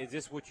club? Is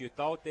this what you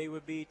thought they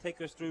would be? Take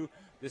us through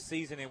the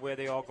season and where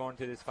they are going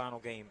to this final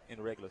game in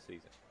the regular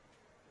season.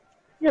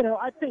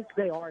 I think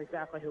they are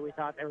exactly who we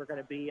thought they were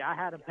going to be. I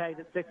had them pegged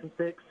at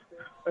 6-6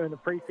 in the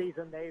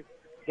preseason. They've,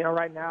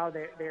 right now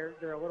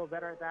they're a little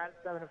better at that,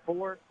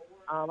 7-4.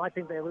 I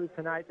think they lose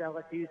tonight to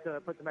LSU, so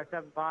it puts them at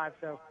 7-5.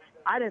 So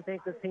I didn't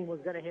think this team was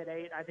going to hit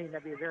 8. I think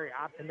that'd be a very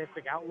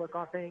optimistic outlook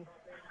on things.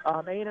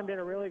 A&M did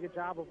a really good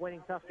job of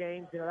winning tough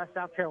games. That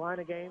South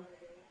Carolina game,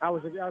 that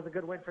was a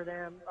good win for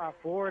them.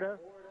 Florida,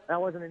 that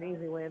wasn't an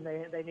easy win.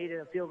 They needed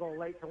a field goal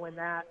late to win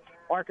that.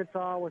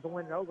 Arkansas was a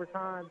win in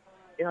overtime.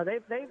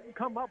 They've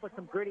come up with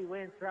some gritty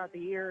wins throughout the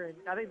year, and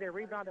I think they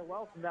rebounded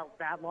well from that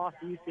bad loss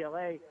to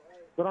UCLA.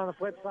 But on the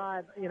flip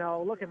side,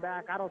 looking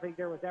back, I don't think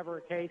there was ever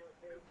a case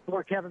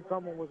where Kevin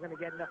Sumlin was going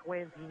to get enough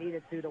wins he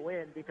needed to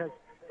win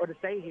or to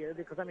stay here.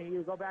 Because,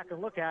 you go back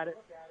and look at it,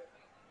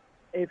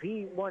 if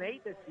he won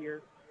 8 this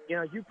year,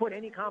 you put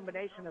any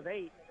combination of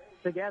 8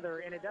 together,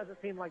 and it doesn't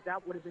seem like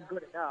that would have been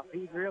good enough.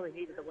 He really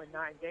needed to win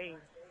 9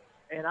 games,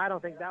 and I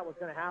don't think that was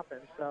going to happen.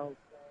 So,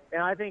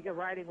 and I think the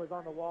writing was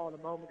on the wall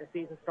the moment the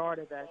season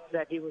started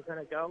that he was going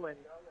to go, and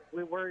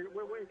we're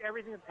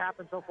everything that's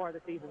happened so far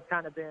this season's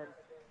kind of been,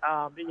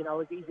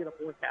 it's easy to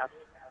forecast.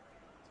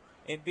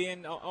 And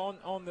Ben,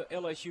 on the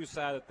LSU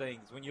side of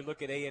things, when you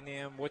look at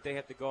A&M, what they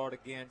have to guard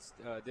against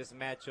this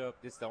matchup,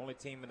 this is the only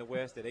team in the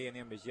West that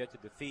A&M has yet to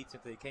defeat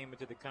since they came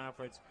into the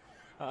conference.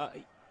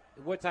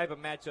 What type of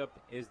matchup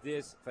is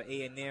this for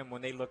A&M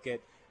when they look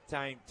at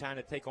trying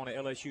to take on an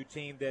LSU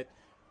team that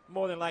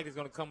more than likely is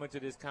going to come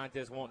into this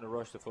contest wanting to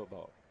rush the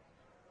football?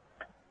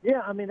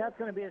 Yeah, that's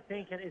going to be a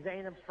thing. Is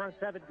A&M's front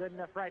seven good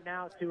enough right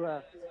now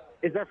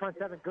is their front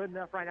seven good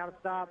enough right now to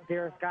stop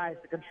Darius Guys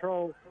to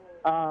control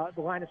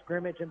the line of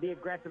scrimmage and be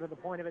aggressive at the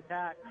point of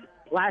attack?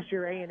 Last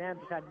year, A&M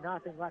just had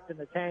nothing left in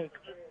the tank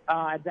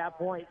at that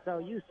point. So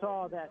you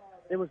saw that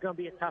it was going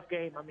to be a tough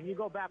game. You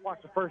go back,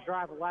 watch the first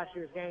drive of last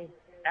year's game,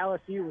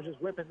 LSU was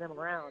just whipping them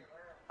around.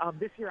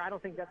 This year, I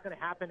don't think that's going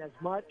to happen as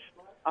much.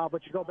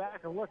 But you go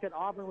back and look at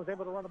Auburn was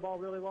able to run the ball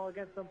really well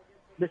against them.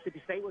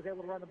 Mississippi State was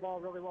able to run the ball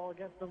really well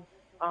against them.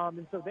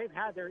 And so they've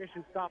had their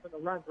issues stopping the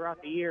run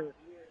throughout the year.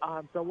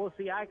 So we'll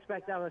see. I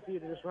expect LSU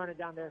to just run it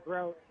down their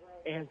throat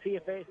and see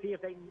if they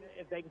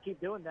can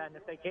keep doing that. And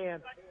if they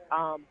can,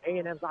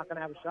 A&M's not going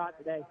to have a shot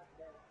today.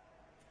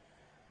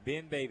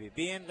 Ben Baby.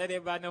 Ben, let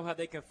everybody know how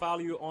they can follow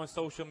you on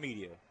social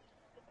media.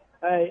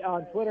 Hey,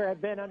 on Twitter at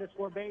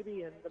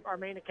Ben_Baby, and our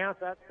main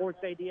account's at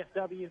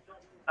SportsDayDFW.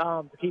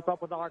 To keep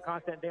up with all our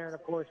content there, and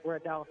of course we're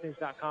at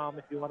DallasNews.com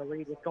if you want to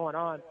read what's going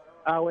on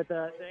with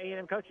the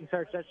A&M coaching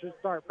search that should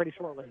start pretty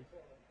shortly.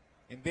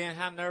 And Ben,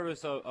 how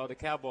nervous are the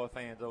Cowboy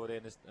fans over there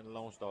in the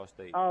Lone Star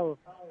State? Oh,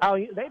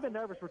 they've been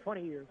nervous for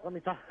 20 years. Let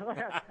me talk.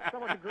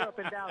 Someone who grew up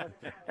in Dallas.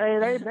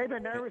 Hey, they've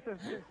been nervous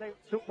since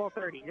Super Bowl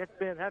 30.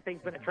 That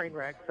thing's been a train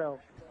wreck. So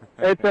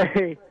it's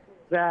going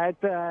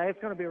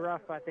to be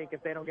rough, I think,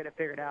 if they don't get it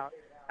figured out.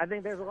 I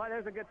think there's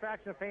a good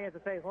faction of fans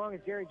that say as long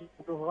as Jerry Jones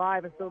is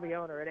alive and still the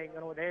owner,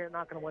 they're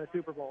not going to win a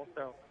Super Bowl.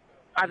 So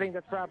I think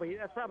that's probably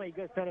a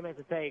good sentiment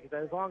to take.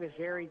 That as long as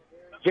Jerry's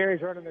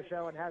running the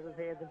show and has his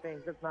hands in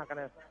things,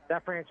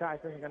 that franchise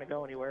isn't going to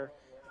go anywhere.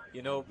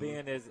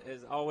 Ben,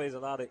 there's always a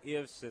lot of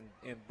ifs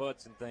and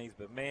buts and things,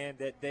 but man,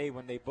 that day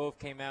when they both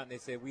came out and they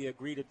said we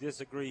agree to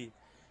disagree,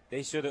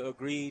 they should have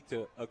agreed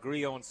to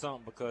agree on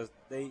something, because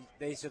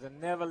they should have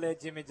never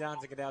let Jimmy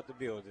Johnson get out the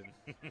building.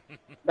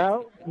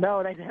 No,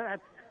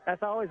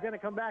 that's always going to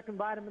come back and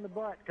bite him in the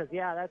butt. Because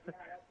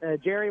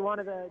that's Jerry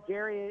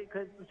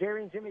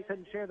and Jimmy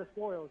couldn't share the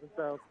spoils, and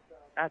so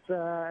that's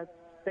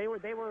they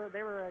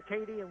were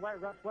KD and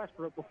Russ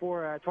Westbrook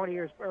before 20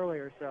 years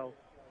earlier. So.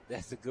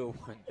 That's a good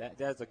one.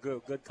 That's a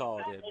good call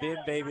there. Ben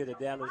Baby, the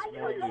Dallas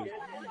Morning News.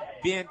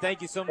 Ben,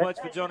 thank you so much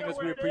for joining us.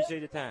 We appreciate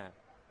your time.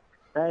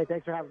 Hey,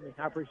 thanks for having me.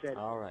 I appreciate it.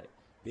 All right.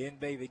 Ben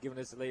Baby giving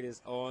us the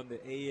latest on the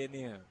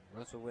A&M.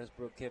 Russell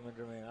Westbrook, Kevin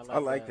Durant. I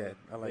like that.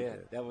 I like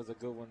that. That was a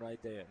good one right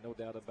there. No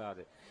doubt about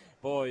it.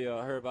 Boy,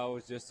 Herb, I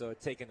was just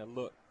taking a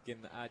look,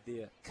 getting the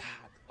idea.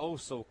 God, oh,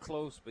 so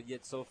close, but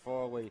yet so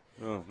far away.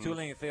 Mm-hmm.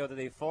 Tulane fell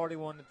today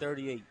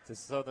 41-38 to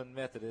Southern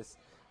Methodist.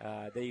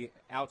 They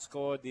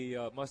outscored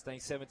the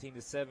Mustangs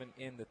 17-7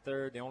 in the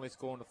third. The only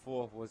score in the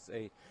fourth was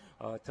a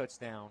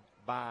touchdown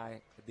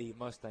by the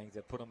Mustangs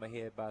that put them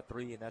ahead by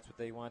 3, and that's what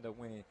they wound up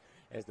winning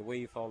as the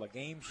Wave fall a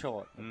game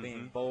short of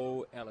being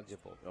bowl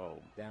eligible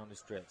down the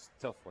stretch.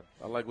 Tough one.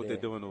 I like what they're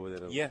doing over there,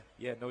 though.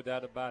 Yeah, no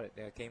doubt about it.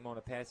 They came on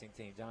a passing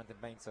team. Jonathan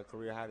Banks, a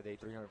career high today,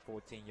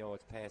 314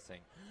 yards passing.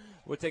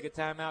 We'll take a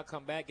timeout,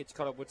 come back, get you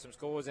caught up with some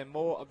scores and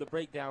more of the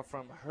breakdown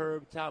from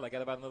Herb Tyler.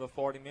 Got about another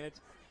 40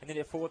 minutes. And then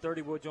at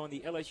 4:30, we'll join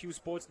the LSU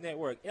Sports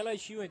Network.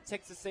 LSU and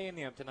Texas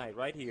A&M tonight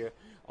right here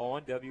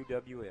on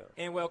WWL.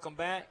 And welcome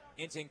back.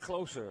 Inching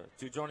closer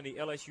to joining the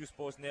LSU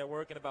Sports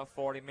Network in about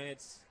 40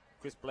 minutes.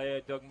 Chris Blair,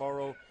 Doug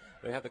Morrow,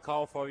 they have the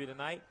call for you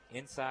tonight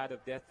inside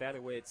of Death Valley,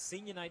 where it's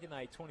senior night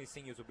tonight. 20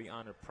 seniors will be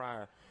honored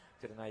prior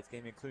to tonight's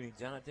game, including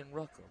Jonathan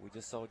Rucker. We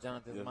just saw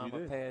Jonathan's mama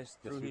pass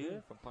through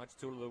here from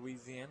Ponchatoula,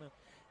 Louisiana.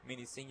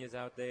 Many seniors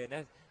out there,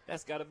 and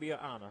that's got to be an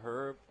honor,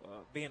 Herb,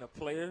 being a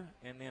player.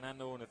 And then I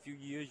know in a few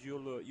years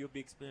you'll be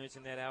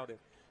experiencing that out at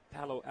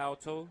Palo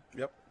Alto.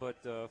 Yep. But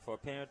for a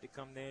parent to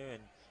come there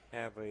and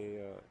have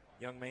a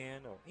young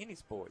man or any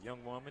sport,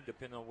 young woman,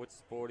 depending on what the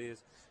sport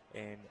is,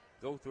 and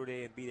go through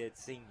there and be that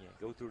senior,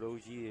 go through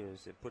those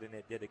years and put in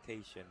that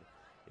dedication,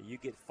 you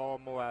get far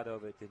more out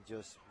of it than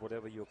just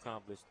whatever you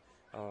accomplished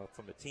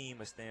from the team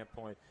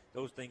standpoint.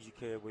 Those things you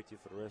carry with you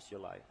for the rest of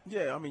your life.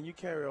 Yeah, I mean, you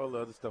carry all the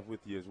other stuff with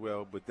you as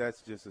well, but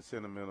that's just a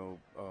sentimental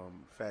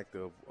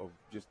factor of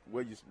just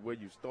where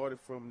you started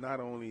from,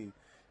 not only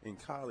in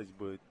college,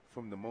 but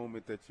from the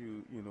moment that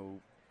you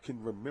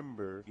can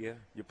remember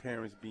your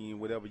parents being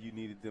whatever you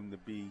needed them to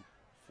be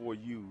for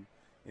you,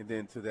 and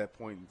then to that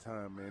point in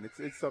time, man,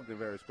 it's something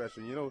very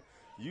special.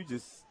 You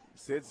just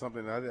said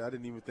something I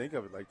didn't even think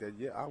of it like that.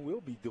 Yeah, I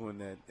will be doing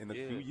that in a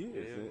few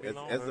years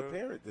as a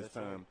parent this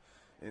time. Right.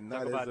 And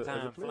not as a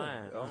player.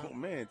 Flying, oh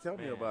man, tell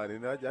me about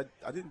it.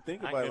 I didn't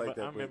think about it like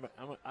that.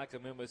 I can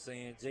remember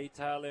saying Jay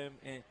Tyler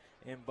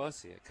and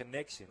Bussy, a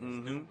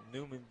connection.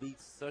 Newman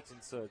beats such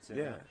and such.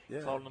 And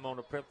calling them on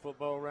the prep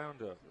football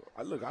roundup.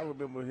 I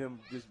remember him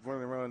just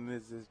running around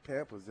in his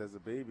Pampers as a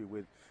baby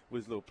with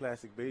his little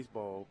plastic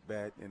baseball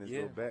bat and his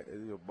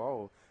little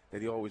ball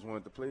that he always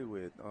wanted to play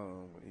with.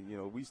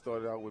 We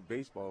started out with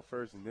baseball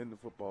first, and then the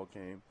football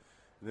came,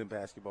 and then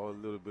basketball, a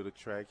little bit of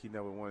track. He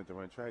never wanted to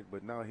run track,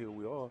 but now here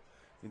we are.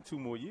 In 2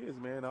 more years,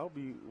 man, I'll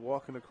be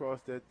walking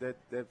across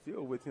that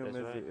field with him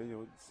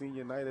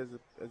senior night as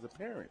a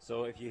parent.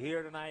 So if you're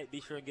here tonight, be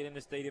sure and get in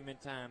the stadium in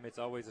time. It's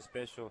always a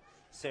special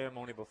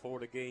ceremony before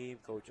the game.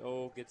 Coach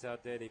O gets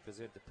out there. They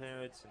present the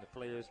parents, and the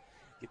players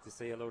get to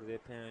say hello to their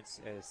parents.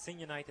 As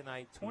senior night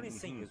tonight, 20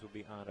 seniors will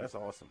be honored. That's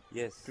awesome.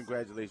 Yes.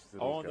 Congratulations to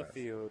those on guys. The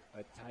field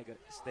at Tiger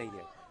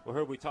Stadium. Well,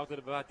 Herb, we talked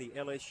about the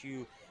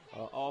LSU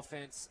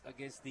offense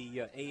against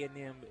the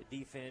A&M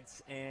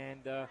defense,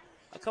 and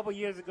a couple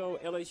years ago,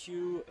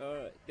 LSU,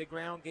 the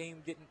ground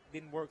game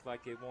didn't work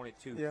like they wanted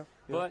to. Yeah.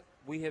 But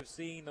we have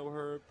seen, though,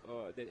 Herb,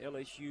 that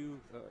LSU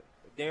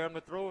dare them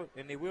to throw it,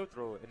 and they will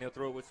throw it, and they'll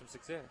throw it with some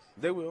success.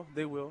 They will.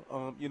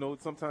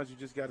 Sometimes you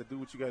just got to do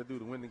what you got to do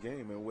to win the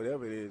game, and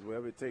whatever it is,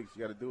 whatever it takes,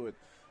 you got to do it.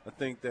 I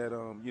think that,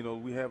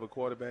 we have a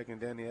quarterback in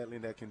Danny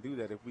Etling that can do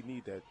that if we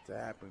need that to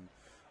happen.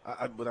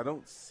 But I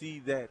don't see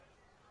that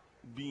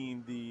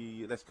being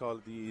let's call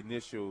it the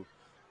initial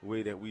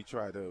way that we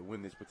try to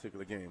win this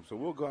particular game. So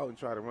we'll go out and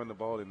try to run the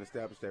ball and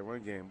establish that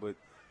run game. But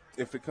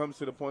if it comes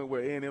to the point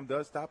where A&M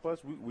does stop us,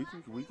 we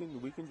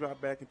can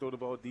drop back and throw the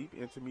ball deep,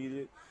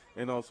 intermediate,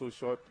 and also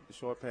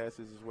short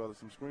passes as well as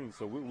some screens.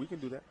 So we can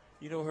do that.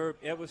 Herb,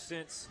 ever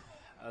since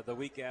the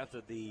week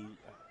after the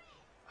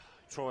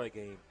Troy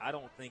game, I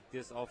don't think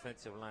this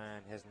offensive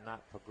line has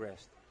not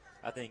progressed.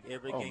 I think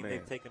every game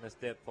they've taken a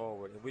step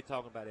forward. And we're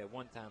talking about at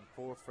one time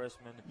 4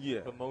 freshmen,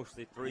 but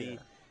mostly 3. Yeah.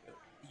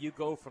 You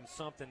go from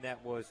something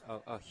that was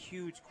a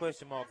huge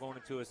question mark going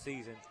into a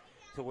season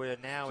to where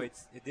now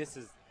this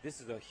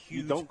is a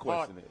huge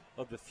part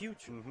of the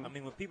future. I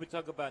mean, when people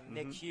talk about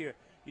next year,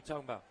 you're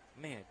talking about,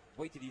 man,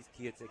 wait till these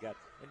kids they got.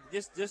 And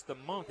just a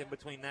month in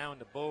between now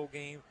and the bowl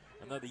game,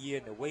 another year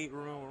in the weight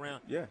room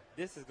around. Yeah.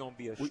 This is going to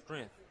be a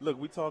strength. Look,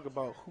 we talk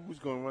about who's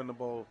going to run the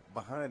ball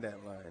behind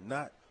that line,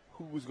 not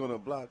who's going to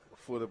block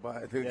for the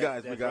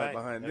guys we got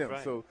behind them.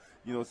 Right. So,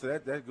 so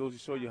that goes to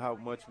show you how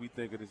much we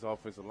think of this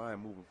offensive line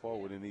moving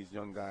forward and these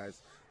young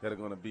guys that are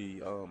going to be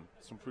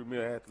some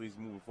premier athletes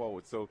moving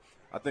forward. So,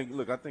 I think I'm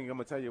going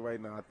to tell you right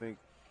now, I think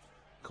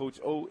Coach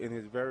O, in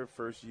his very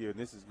first year, and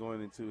this is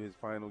going into his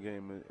final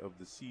game of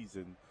the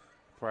season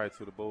prior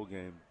to the bowl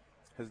game,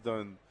 has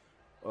done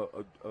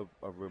a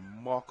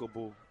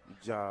remarkable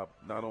job,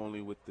 not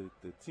only with the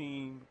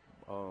team,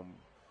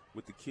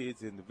 with the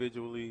kids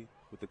individually,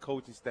 with the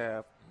coaching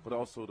staff, but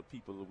also the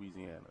people of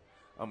Louisiana.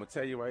 I'm going to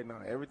tell you right now,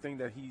 everything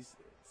that he's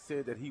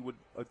said that he would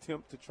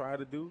attempt to try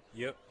to do,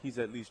 he's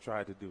at least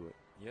tried to do it.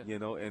 You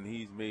know, and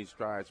he's made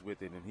strides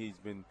with it, and he's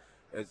been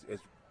as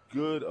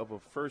good of a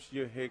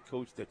first-year head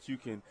coach that you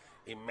can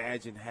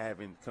imagine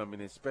having coming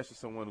in, especially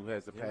someone who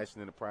has the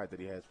passion and the pride that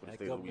he has for the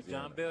state of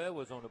Louisiana. John Bell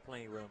was on the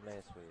plane room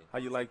last week. How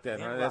you like that?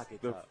 Huh?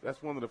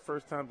 That's one of the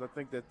first times I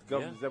think that the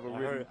governor's ever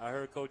ridden. I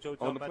heard Coach O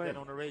talk about that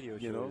on the radio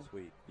show this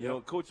week. You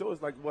know, Coach O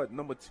is like,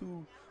 number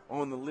 2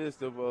 on the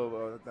list of,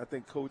 I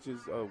think,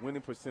 coaches'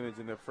 winning percentage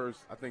in their first,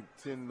 I think,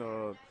 10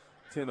 or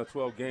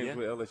 12 games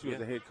with LSU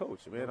as a head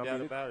coach. Man, no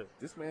doubt about it.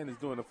 This man is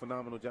doing a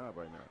phenomenal job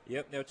right now.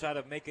 Yep, they'll try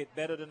to make it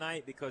better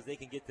tonight because they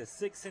can get to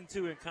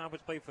 6-2 in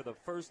conference play for the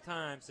first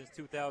time since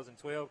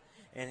 2012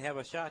 and have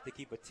a shot to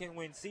keep a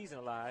 10-win season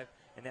alive,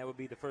 and that would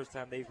be the first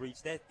time they've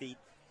reached that feat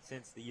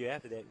since the year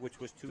after that, which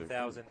was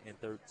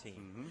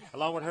 2013.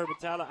 Along with Herbert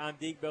Tyler, I'm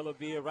Deke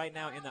Bellavia. Right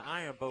now in the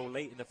Iron Bowl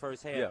late in the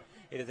first half,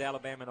 it is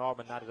Alabama and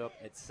Auburn knotted up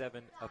at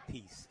 7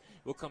 apiece.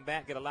 We'll come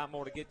back, get a lot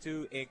more to get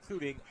to,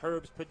 including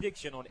Herb's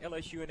prediction on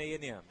LSU and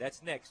A&M.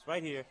 That's next,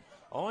 right here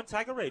on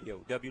Tiger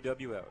Radio,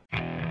 WWL.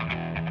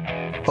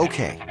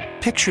 Okay,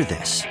 picture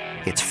this.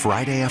 It's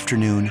Friday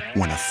afternoon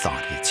when a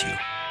thought hits you.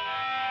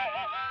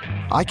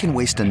 I can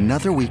waste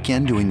another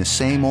weekend doing the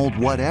same old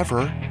whatever,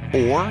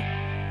 or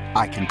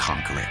I can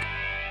conquer it.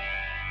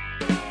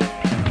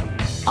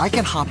 I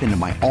can hop into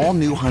my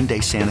all-new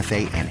Hyundai Santa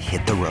Fe and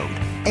hit the road.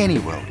 Any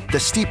road. The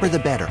steeper, the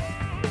better.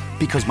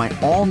 Because my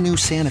all-new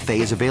Santa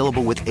Fe is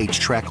available with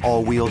H-Track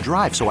all-wheel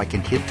drive, so I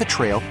can hit the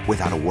trail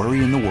without a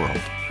worry in the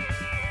world.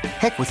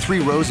 Heck, with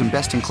 3 rows and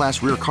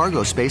best-in-class rear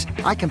cargo space,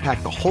 I can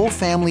pack the whole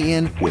family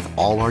in with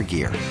all our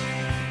gear.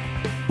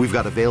 We've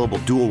got available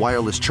dual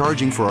wireless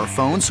charging for our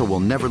phones, so we'll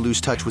never lose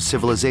touch with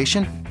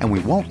civilization, and we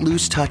won't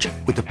lose touch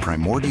with the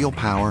primordial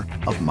power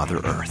of Mother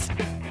Earth.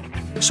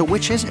 So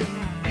which is it?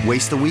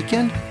 Waste the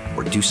weekend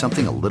or do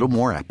something a little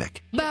more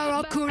epic?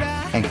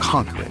 And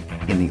conquer it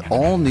in the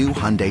all-new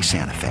Hyundai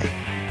Santa Fe.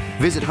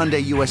 Visit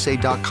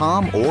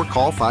HyundaiUSA.com or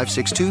call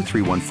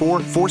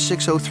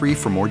 562-314-4603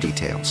 for more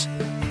details.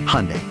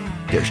 Hyundai,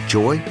 there's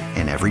joy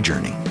in every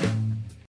journey.